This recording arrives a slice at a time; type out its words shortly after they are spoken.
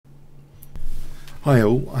Hi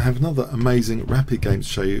all, I have another amazing rapid game to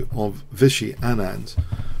show you of Vishy Anand,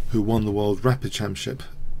 who won the World Rapid Championship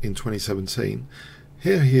in 2017.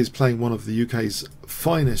 Here he is playing one of the UK's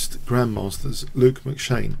finest grandmasters, Luke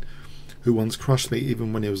McShane, who once crushed me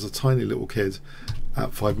even when he was a tiny little kid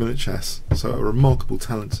at 5-minute chess. So a remarkable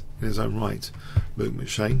talent in his own right, Luke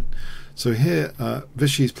McShane. So here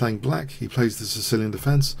Vishy is playing black. He plays the Sicilian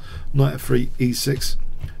defence, knight f3, e6,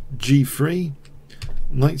 g3,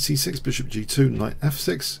 knight c6, bishop g2, knight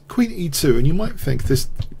f6, queen e2, and you might think this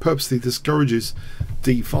purposely discourages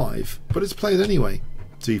d5, but it's played anyway.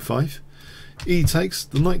 d5, e takes,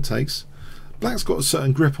 the knight takes. Black's got a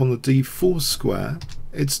certain grip on the d4 square.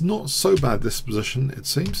 It's not so bad, this position, it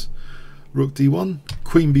seems. Rook d1,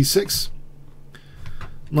 queen b6,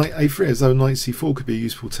 knight a3, as though knight c4 could be a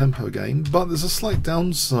useful tempo game, but there's a slight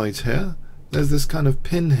downside here. There's this kind of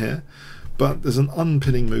pin here, but there's an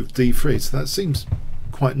unpinning move d3, so that seems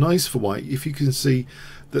quite nice for white. If you can see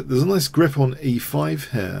that there's a nice grip on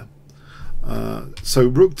e5 here. So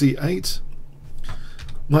rook d8,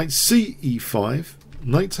 knight ce5,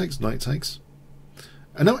 knight takes,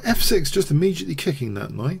 and now f6 just immediately kicking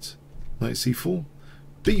that knight, knight c4,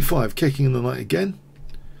 b5 kicking the knight again,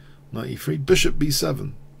 knight e3, bishop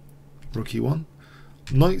b7, rook e1,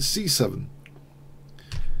 knight c7,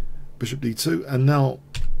 bishop d2, and now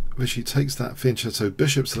Vishy takes that fianchetto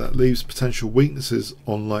bishop, so that leaves potential weaknesses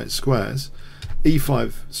on light squares.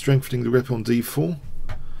 e5 strengthening the grip on d4,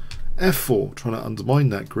 f4 trying to undermine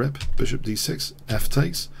that grip, bishop d6, f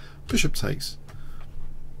takes, bishop takes,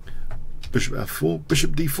 bishop f4,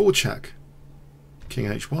 bishop d4 check, king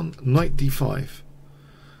h1, knight d5,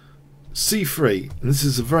 c3, and this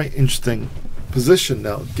is a very interesting position.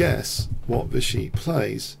 Now guess what Vishy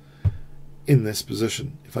plays in this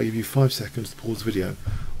position. If I give you 5 seconds to pause the video,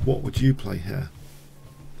 what would you play here?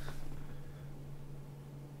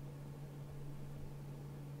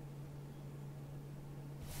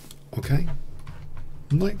 Okay,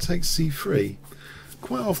 knight takes c3.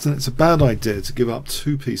 Quite often it's a bad idea to give up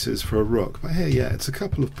 2 pieces for a rook, but here, yeah, it's a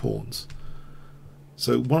couple of pawns.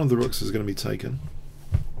 So one of the rooks is going to be taken.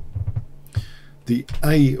 The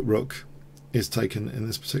A rook is taken in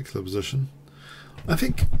this particular position. I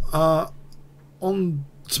think on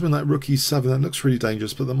something like rook e7 that looks really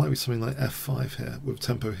dangerous, but there might be something like f5 here with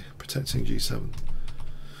tempo protecting g7.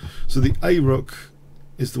 So the A rook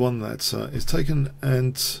is the one that is taken,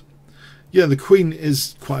 and yeah, the queen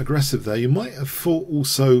is quite aggressive there. You might have thought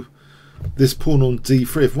also this pawn on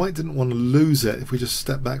d3, if white didn't want to lose it, if we just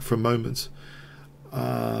step back for a moment,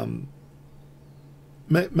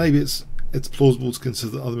 maybe it's plausible to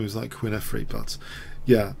consider other moves like queen f3, but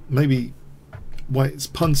yeah, maybe white's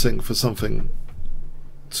punting for something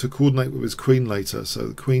to coordinate with his queen later. So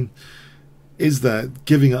the queen is there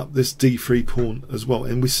giving up this d3 pawn as well,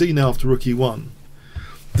 and we see now after rook e1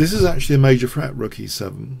 this is actually a major threat, rook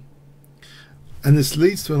e7, and this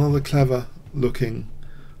leads to another clever looking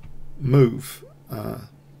move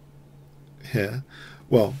here.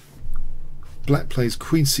 Well, black plays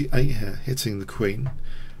queen c8 here, hitting the queen,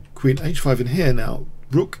 queen h5, and here now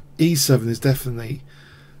rook e7 is definitely,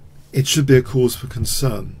 it should be a cause for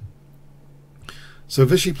concern. So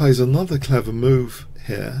Vishy plays another clever move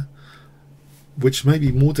here, which may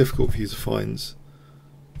be more difficult for you to find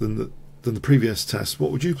than the previous test. What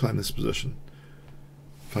would you play in this position?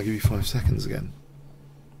 If I give you 5 seconds again.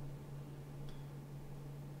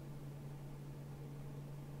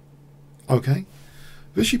 Okay,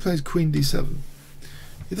 Vishy plays queen d7.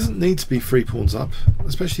 He doesn't need to be 3 pawns up,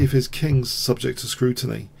 especially if his king's subject to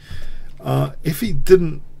scrutiny. If he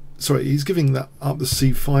didn't, sorry, he's giving that up the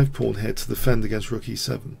c5 pawn here to defend against rook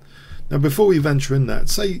e7. Now before we venture in that,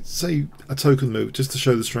 say a token move just to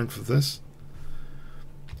show the strength of this.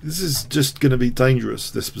 This is just going to be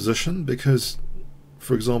dangerous, this position, because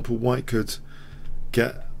for example white could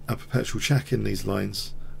get a perpetual check in these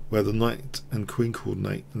lines where the knight and queen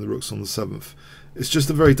coordinate and the rook's on the 7th. It's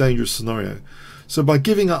just a very dangerous scenario. So by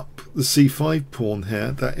giving up the c5 pawn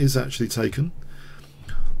here, that is actually taken.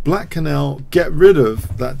 Black can now get rid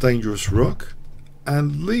of that dangerous rook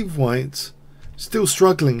and leave white still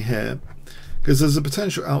struggling here, because there's a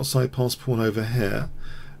potential outside pass pawn over here,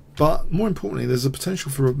 but more importantly there's a potential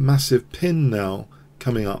for a massive pin now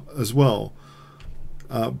coming up as well,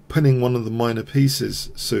 pinning one of the minor pieces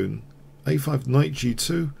soon. a5, knight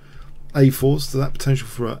g2, a4, so that potential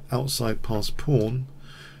for an outside pass pawn,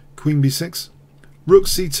 queen b6, rook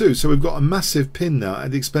c2. So we've got a massive pin now at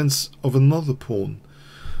the expense of another pawn.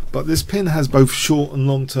 But this pin has both short and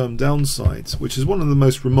long-term downsides, which is one of the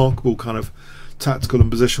most remarkable kind of tactical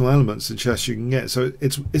and positional elements in chess you can get. So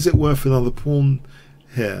is it worth another pawn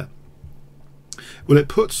here? Well, it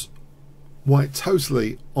puts white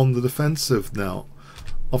totally on the defensive now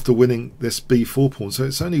after winning this b4 pawn. So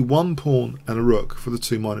it's only one pawn and a rook for the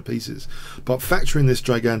two minor pieces. But factoring this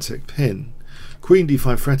gigantic pin, queen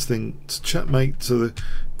d5 threatening to checkmate, so the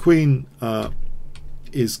queen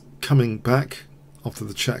is coming back after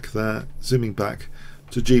the check there, zooming back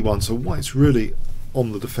to g1. So white's really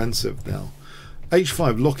on the defensive now.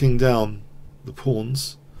 h5 locking down the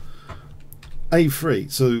pawns.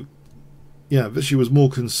 a3, so yeah, Vishy was more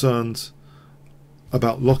concerned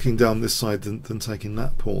about locking down this side than taking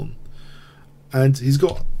that pawn. And he's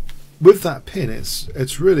got, with that pin,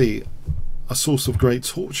 it's really a source of great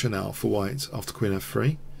torture now for white after queen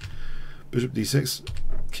f3. Bishop d6,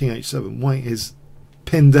 king h7. White is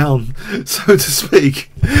pinned down, so to speak.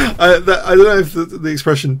 I don't know if the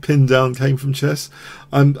expression pinned down came from chess.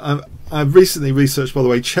 I've recently researched, by the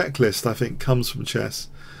way, checklist I think comes from chess.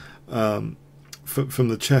 From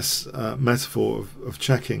the chess metaphor of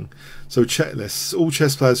checking. So checklists, all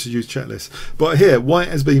chess players should use checklists. But here, white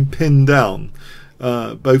has been pinned down,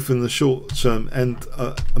 both in the short term and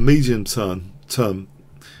a medium term,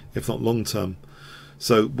 if not long term.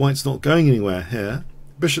 So white's not going anywhere here.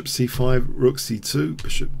 Bishop c5, rook c2,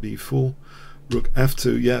 bishop b4, rook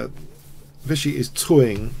f2. Yeah, Vishy is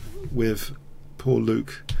toying with poor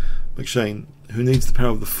Luke McShane, who needs the power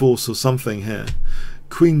of the force or something here.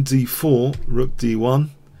 Queen d4, rook d1,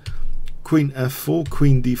 queen f4,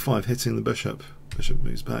 queen d5, hitting the bishop. Bishop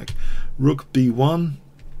moves back. Rook b1,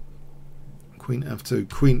 queen f2,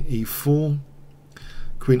 queen e4,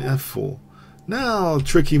 queen f4. Now,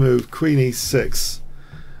 tricky move, queen e6,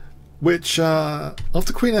 which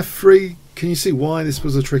after queen f3, can you see why this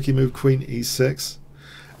was a tricky move, queen e6?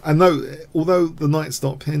 And no, although the knight's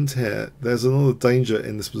not pinned here, there's another danger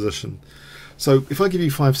in this position. So if I give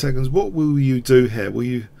you 5 seconds, what will you do here? Will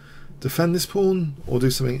you defend this pawn or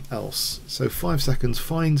do something else? So 5 seconds,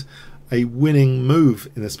 find a winning move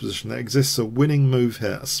in this position. There exists a winning move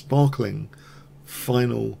here, a sparkling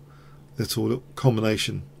final little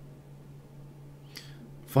combination.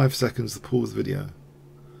 5 seconds to pause the video.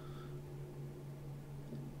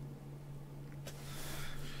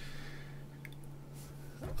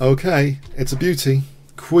 Okay, it's a beauty.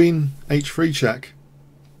 Queen h3 check.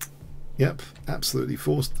 Yep, absolutely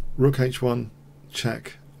forced. Rook h1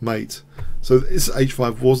 check mate. So this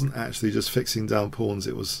h5 wasn't actually just fixing down pawns,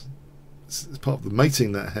 it's part of the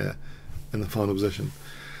mating net here in the final position.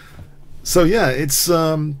 So yeah, it's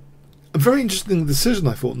a very interesting decision,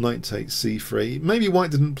 I thought, knight takes c3. Maybe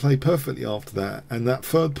white didn't play perfectly after that, and that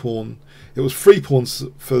third pawn, it was 3 pawns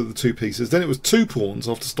for the 2 pieces, then it was 2 pawns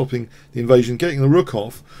after stopping the invasion, getting the rook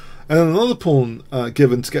off, and then another pawn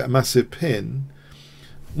given to get a massive pin.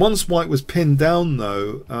 Once white was pinned down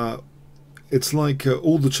though, it's like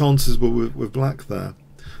all the chances were with black there.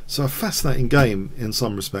 So a fascinating game in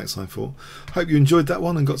some respects, I thought. Hope you enjoyed that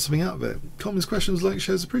one and got something out of it. Comments, questions, likes,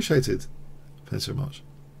 shares appreciated. Thanks very much.